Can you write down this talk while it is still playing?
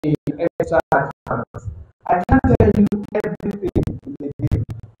extra farmers. I can't tell you everything in the day.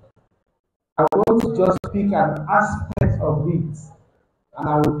 I want to just pick an aspect of it and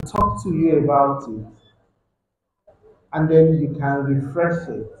I will talk to you about it. And then you can refresh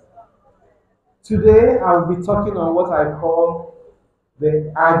it. Today I will be talking on what I call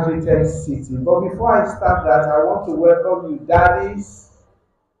the Agritech city. But before I start that, I want to welcome you daddies,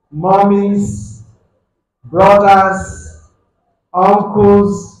 mommies, brothers,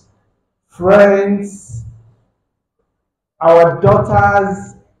 uncles, friends, our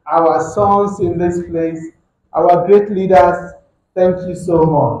daughters, our sons in this place, our great leaders. Thank you so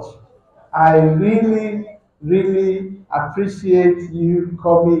much. I really appreciate you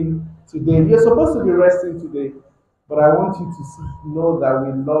coming today. You're supposed to be resting today, but I want you to know that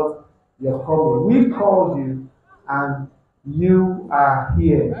we love your coming. We called you and you are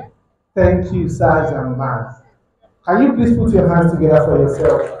here. Thank you, sirs and ma'ams. Can you please put your hands together for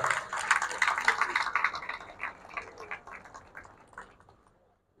yourself?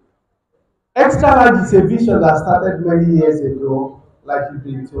 Xtralarge is a vision that started many years ago, like you've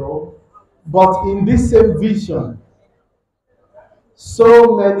been told. But in this same vision,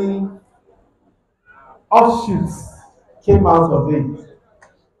 so many offshoots came out of it.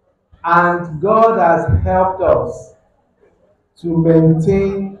 And God has helped us to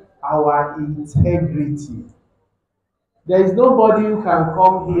maintain our integrity. There is nobody who can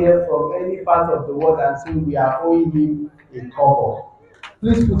come here from any part of the world and say we are owing him a cover.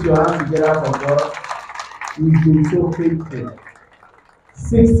 Please put your hands together for God. We've been so faithful.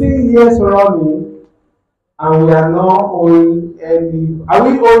 16 years running, and we are not owing any. Are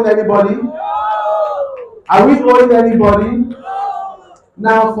we owing anybody? No. Are we owing anybody? No.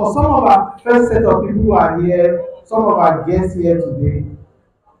 Now, for some of our first set of people who are here, some of our guests here today,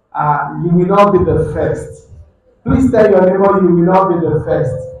 you will not be the first. Please tell your neighbor you will not be the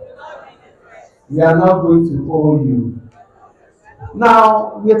first. We are not going to owe you.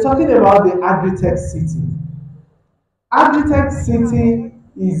 Now, we are talking about the Agritech city. Agritech city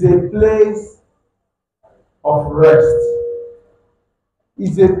is a place of rest.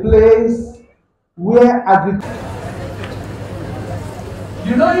 It's a place where agriculture.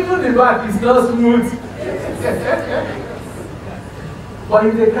 You know, even the back is not smooth. But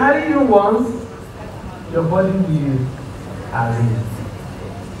if they carry you once, your body will arrange.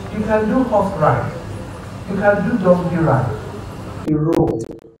 You can do horse ride. You can do donkey ride. The road,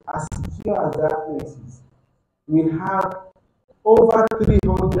 as secure as that place is, we have over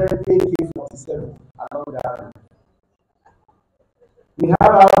 300 AK-47 along that road. We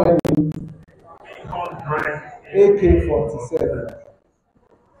have how many? AK-47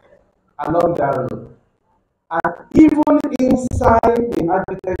 along that road. And even inside the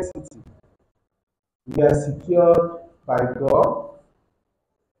Agritech city, we are secured by God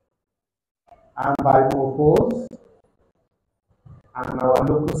and by Mopos and our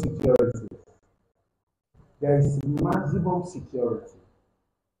local security. There is maximum security.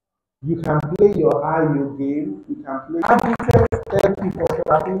 You can play your IO game. You can play. Agritech, thank you for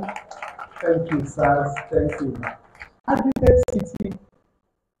clapping. Thank you, sirs. Thank you. Agritech city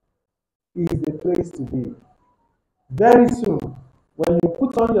is the place to be. Very soon, when you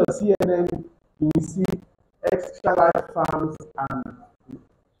put on your CNN, you will see Xtralarge farms and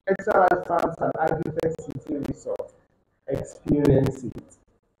Agritech city resort. Experience it.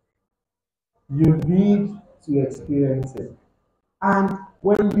 You need to experience it. And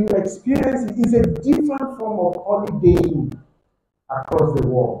when you experience it, it's a different form of holidaying across the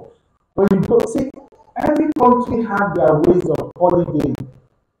world. When you go, see, every country have their ways of holidaying.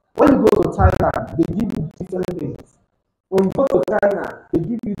 When you go to Thailand, they give you different things. When you go to China, they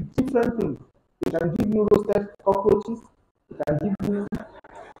give you different things. They can give you roasted cockroaches. They can give you.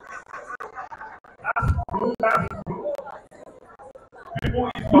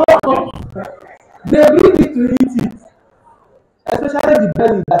 No, they bring it to eat it. Especially the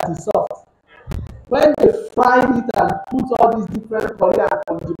belly that is soft. When they fry it and put all these different Korean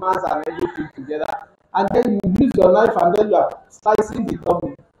condiments and everything together, and then you use your knife and then you are slicing the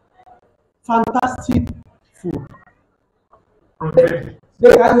tummy. Fantastic food.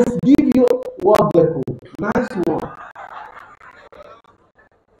 They can give you what they call nice one.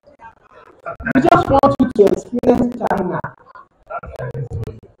 We just want you to experience China.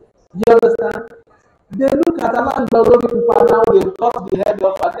 You understand? They look at Alan Global people now, they cut the head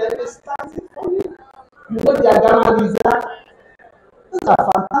off and then they start it for you. You know their Ghana is that? These are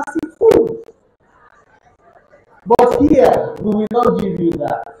fantastic food. But here, we will not give you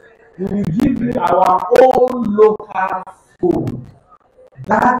that. We will give you our own local food.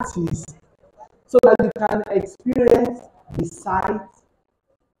 That is so that you can experience the sight,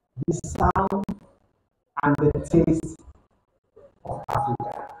 the sound, and the taste of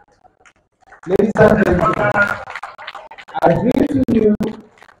Africa. Ladies and gentlemen, I bring to you,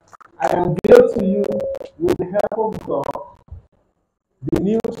 I unveil to you, with the help of God, the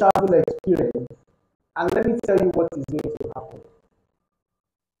new travel experience, and let me tell you what is going to happen.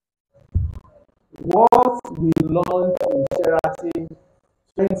 What we launched in Sheraton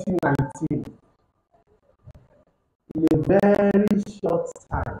 2019, in a very short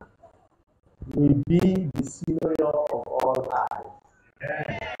time, will be the scenario of all eyes.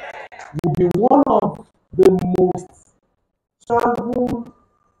 Will be one of the most traveled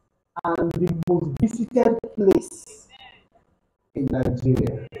and the most visited place in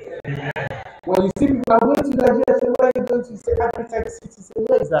Nigeria. When you see people are going to Nigeria, say, where are you going to? Say, Agritech City. Say,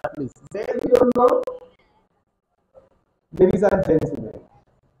 where is that place? Say, you don't know? Ladies and gentlemen,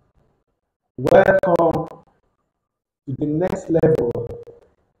 welcome to the next level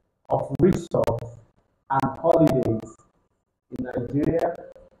of resource and holidays in Nigeria,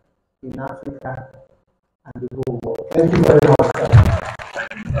 in Africa, and the whole world. Thank you very much, sir.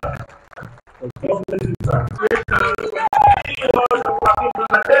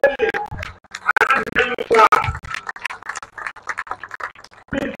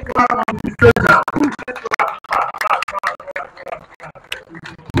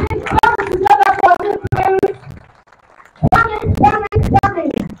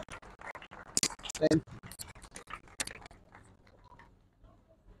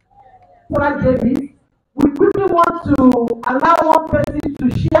 David, we quickly want to allow one person to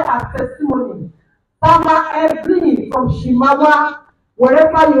share our testimony. Farmer Evelyn from Shimawa,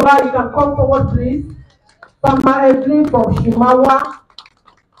 wherever you are, you can come forward, please. Farmer Evelyn from Shimawa,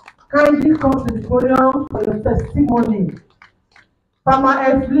 kindly come to the podium for your testimony. Farmer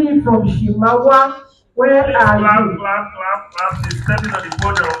Evelyn from Shimawa, where are you? Clap. She's standing on the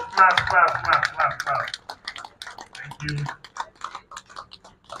podium. Clap. Thank you.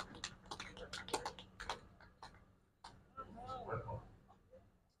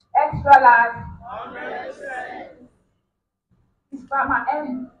 Xtralarge. It's Farmer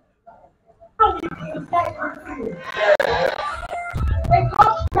M. Integrity. A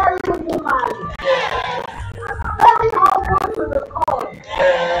God-fearing woman. Very humble to the core.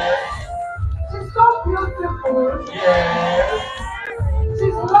 She's so beautiful.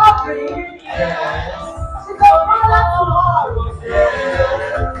 She's lovely. She's a mother to all.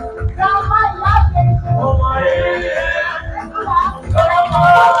 Grandma loves it.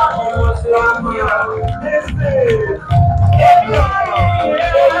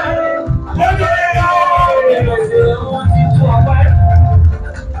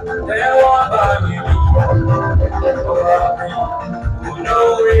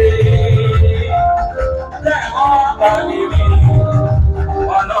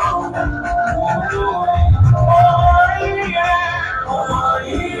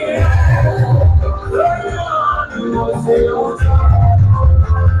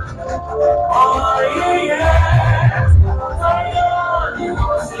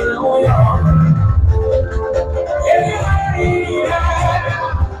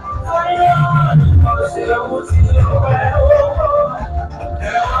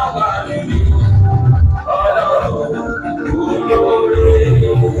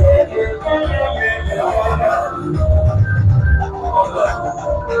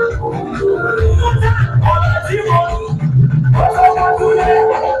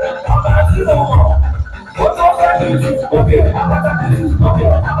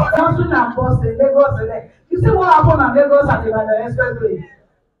 You see what happened at Lagos at the expressway?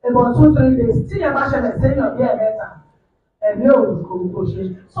 About 2-3 days. See your passion and say you're here better. And you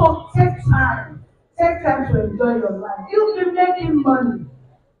so take time. Take time to enjoy your life. You'll be making money.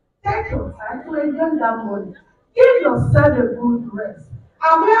 Take your time to enjoy that money. Give yourself a good rest.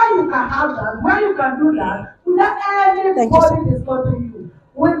 And where you can have that, where you can do that, without anybody discussing you.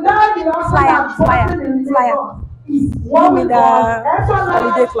 Without the also that button in the door is what we call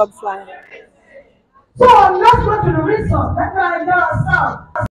Holiday Club flyer. So let's go to the resort. Let's go enjoy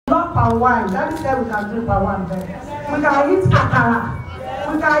ourselves. Not palm wine. That is where we can drink palm wine there. We can eat akara.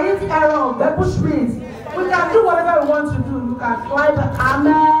 We can eat arrow, bush meat. We can do whatever we want to do. You can fly the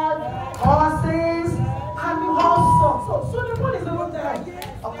camel, horses, and all sorts. So the food is over there.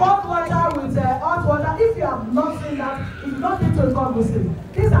 Cold water with hot water. If you have not seen that, it's not into a conversation.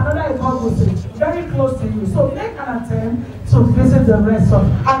 This is another conversation very close to you. So make an attempt to visit the resort,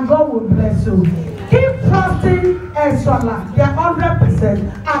 and God will bless you. Keep trusting Xtralarge. They are 100%. 100%,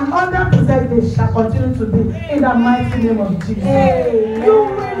 and 100% they shall continue to be in the mighty name of Jesus. You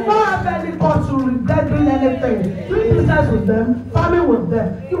will not have any cause to regret doing anything. Doing business with them, farming with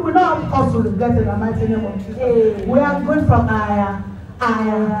them. You will not have cause to regret in the mighty name of Jesus. We are going from higher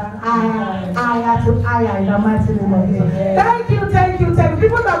to higher in the mighty name of Jesus. Thank you.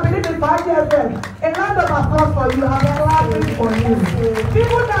 People that believe in 5FM, a round of applause for you. I'm clapping for you.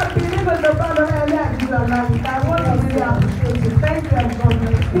 People that believe in the brand of Elia, I want to really appreciate you. Thank you and God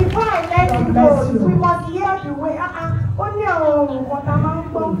bless you. Before I let you go, we must hear the way. Only what a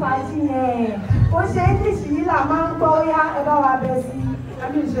man go fighting here. What say this is a man go ya about Bessie. I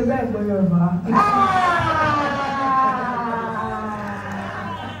mean, it's a bad boy over.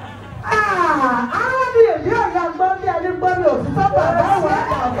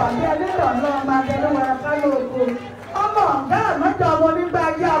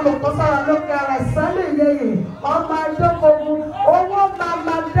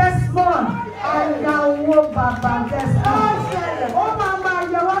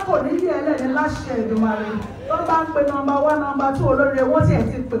 Number 1, number 2, olórí owó tí ẹ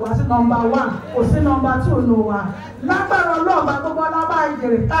ti pè wá sí number 1, kò sí number 2 nù wá. Lágbára ọlọ́ọ̀bá gbogbo ọlọ́ba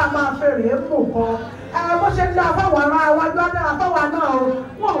ìjèrè tá a máa fèrè é mú kan. Bó ṣe ń dá fáwọn ará iwájú ọdún àfáwọn náà o,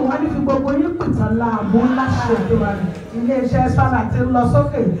 wọ́n wá ní fi gbogbo yín pìtàn láàbù ńlá ṣe ìjọba rẹ̀. Ilé-iṣẹ́ Xtralarge ti ń lọ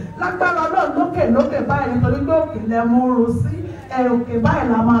sókè. Lágbára ọlọ́ọ̀ lókè báyìí nítorí pé òkè lẹ mú un sí. Òkè báyìí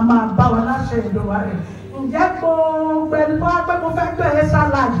la máa bá wa láṣẹ ìjọba rẹ̀. Ǹjẹ́ gbogbo ẹni tó wá pé mo fẹ́ gbé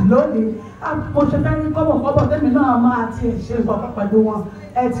Xtralarge lónìí? Mo ṣe fẹ́ ní kọ́bọ̀ tẹ́mi náà máa ti ṣe ìkọ̀kọ̀ pẹ̀lú wọn.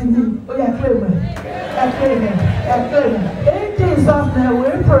 Ẹ ti ní ó yẹ kí èèmẹ̀ In Jesus' name we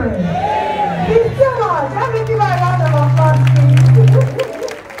pray. It's too much. Let me give a round of applause, please.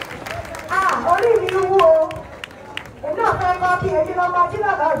 Only you who. Enough of copy, and you know, my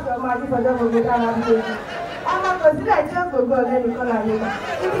dinner house, your money for them will be done. I'm not considered just for God, let me call her. If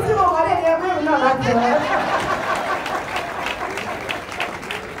you see what I am, not like that.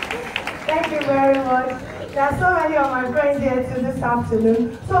 Thank you very much. There are so many of my friends here too this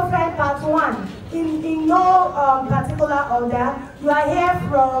afternoon. So friend part 1, in no particular order, you are here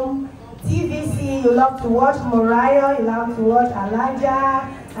from TVC, you love to watch Mariah, you love to watch Elijah,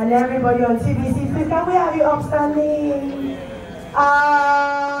 and everybody on TVC. Please, can we have you upstanding?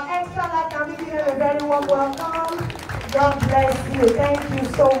 Xtralarge, can we give you a very warm welcome? God bless you. Thank you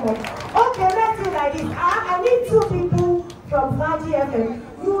so much. Okay, let's do like this. I need 2 people from 5FM.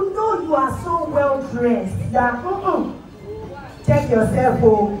 You know you are so well dressed that check yourself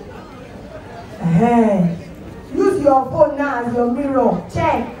home. Use your phone now as your mirror.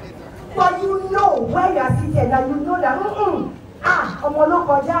 Check. But you know where you are seated, that you know that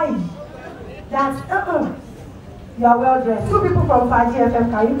that you are well dressed. 2 people from 5FM,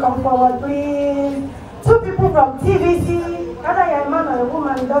 can you come forward, please? 2 people from TVC. Whether you're a man or a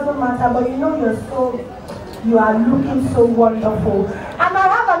woman, it doesn't matter, but you know you are looking so wonderful. And I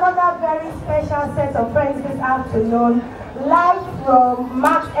have another very special set of friends this afternoon, live from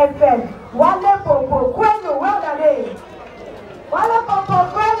Max FM. Wale Popo Kwenu, well done. Wale Popo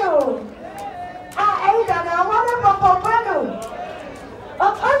Kwenu. Dana, Wale Popo Kwenu.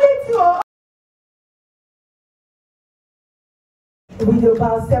 Only 2. With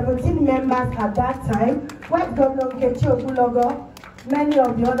about 17 members at that time, West Governor Kechi Ogulogo, many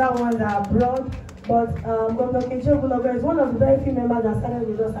of the other ones are abroad. But Governor Kechi Ogulogo is one of the very few members that started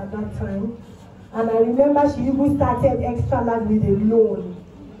with us at that time. And I remember she even started Xtralarge with a loan.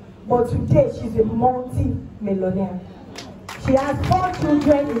 But today she's a multi-millionaire. She has 4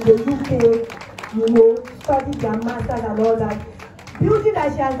 children in the UK, studied their masters and all that. Building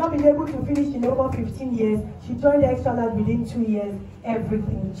that she has not been able to finish in over 15 years, she joined Xtralarge within 2 years,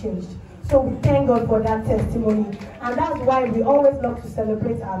 everything changed. So we thank God for that testimony. And that's why we always love to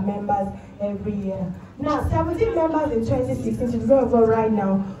celebrate our members every year. Now, 17 members in 2016, to be very well right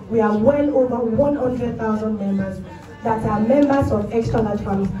now, we are well over 100,000 members that are members of Xtralarge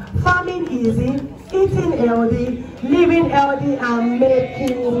families. Farming easy, eating healthy, living healthy, and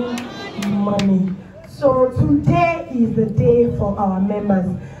making money. So today is the day for our members.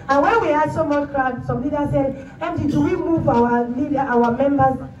 And when we had so much crowd, some leaders said, MD, do we move our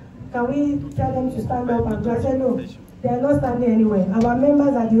members? Can we tell them to stand up and do? I said, no, they are not standing anywhere. Our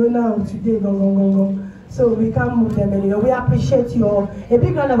members are the owner of today, so we can't move them anywhere. We appreciate you all. A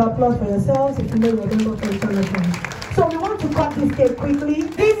big round of applause for yourselves if you know you're member for Xtralarge. So we want to cut this cake quickly.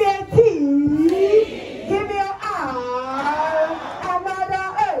 Give me a T, give me an R, another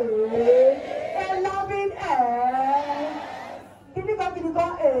A, a loving A. Can you go A?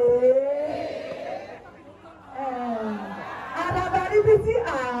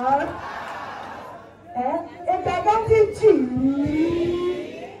 A gigantic G.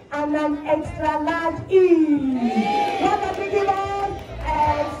 and an extra large E. What are we giving?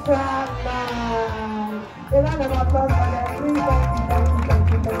 Extra large. A round of applause for them.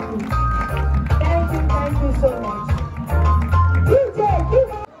 Thank you so much. DJ,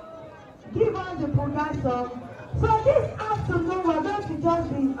 give us the program song. So this afternoon we're going to just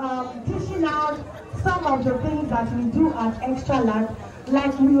be dishing out some of the things that we do at Xtralarge.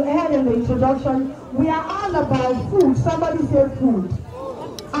 Like we heard in the introduction, we are all about food. Somebody say food.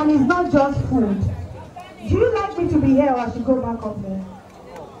 And it's not just food. Do you like me to be here or I should go back up there?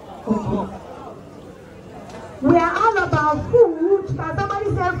 Okay. We are all about food. Can somebody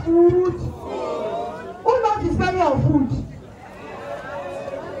say food? Who knows the spelling of food?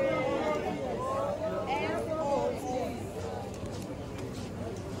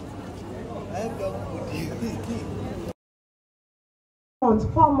 Months,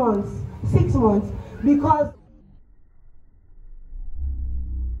 4 months, 6 months, because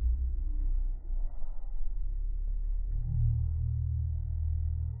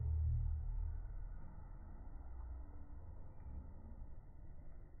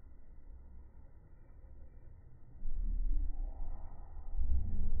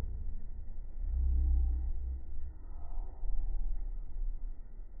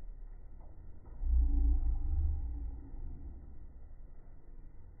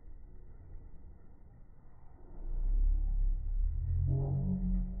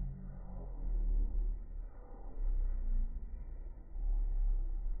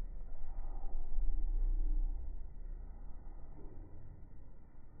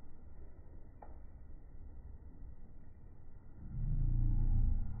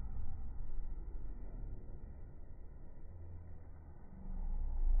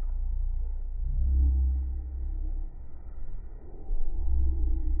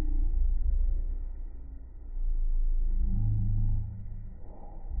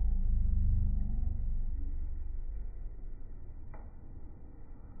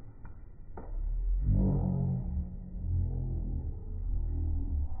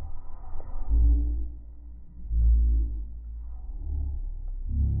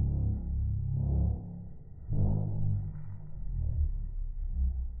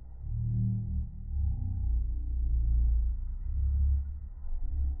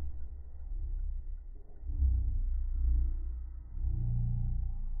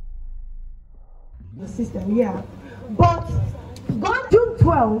the system, yeah. But June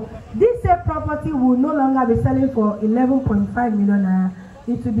 12, this same property will no longer be selling for 11.5 million naira.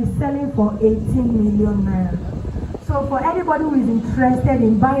 It will be selling for 18 million naira. So for anybody who is interested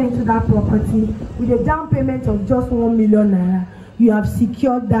in buying into that property with a down payment of just 1 million naira, you have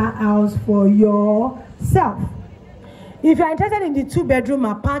secured that house for yourself. If you are interested in the 2-bedroom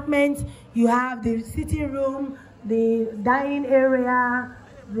apartment, you have the sitting room, the dining area,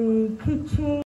 the kitchen.